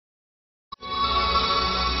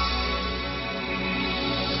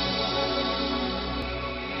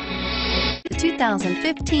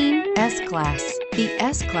2015 S-Class. The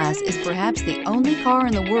S-Class is perhaps the only car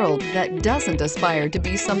in the world that doesn't aspire to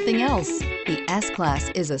be something else. The S-Class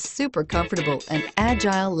is a super comfortable and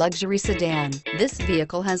agile luxury sedan. This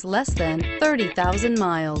vehicle has less than 30,000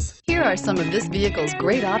 miles. Here are some of this vehicle's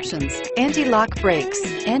great options: anti-lock brakes,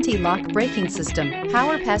 anti-lock braking system,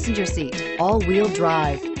 power passenger seat, all-wheel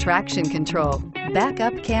drive, traction control,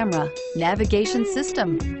 backup camera, navigation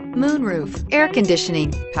system, moonroof, air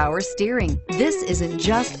conditioning, power steering. This isn't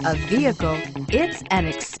just a vehicle, it's an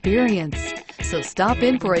experience. So stop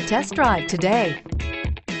in for a test drive today.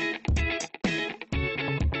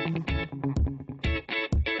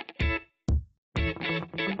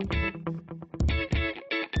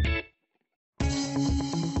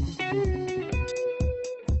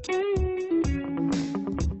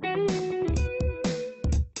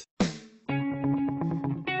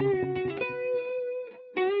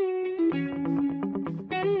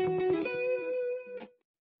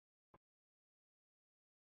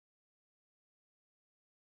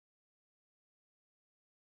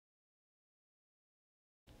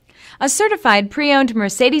 A certified pre-owned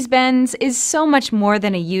Mercedes-Benz is so much more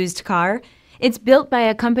than a used car. It's built by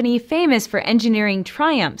a company famous for engineering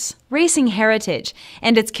triumphs, racing heritage,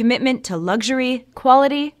 and its commitment to luxury,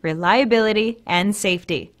 quality, reliability, and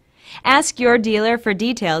safety. Ask your dealer for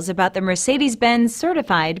details about the Mercedes-Benz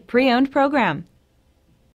Certified Pre-Owned program.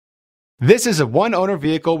 This is a one-owner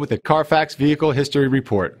vehicle with a CARFAX Vehicle History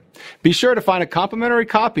Report. Be sure to find a complimentary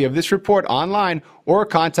copy of this report online or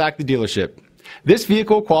contact the dealership. This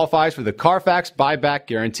vehicle qualifies for the CARFAX buyback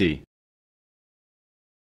guarantee.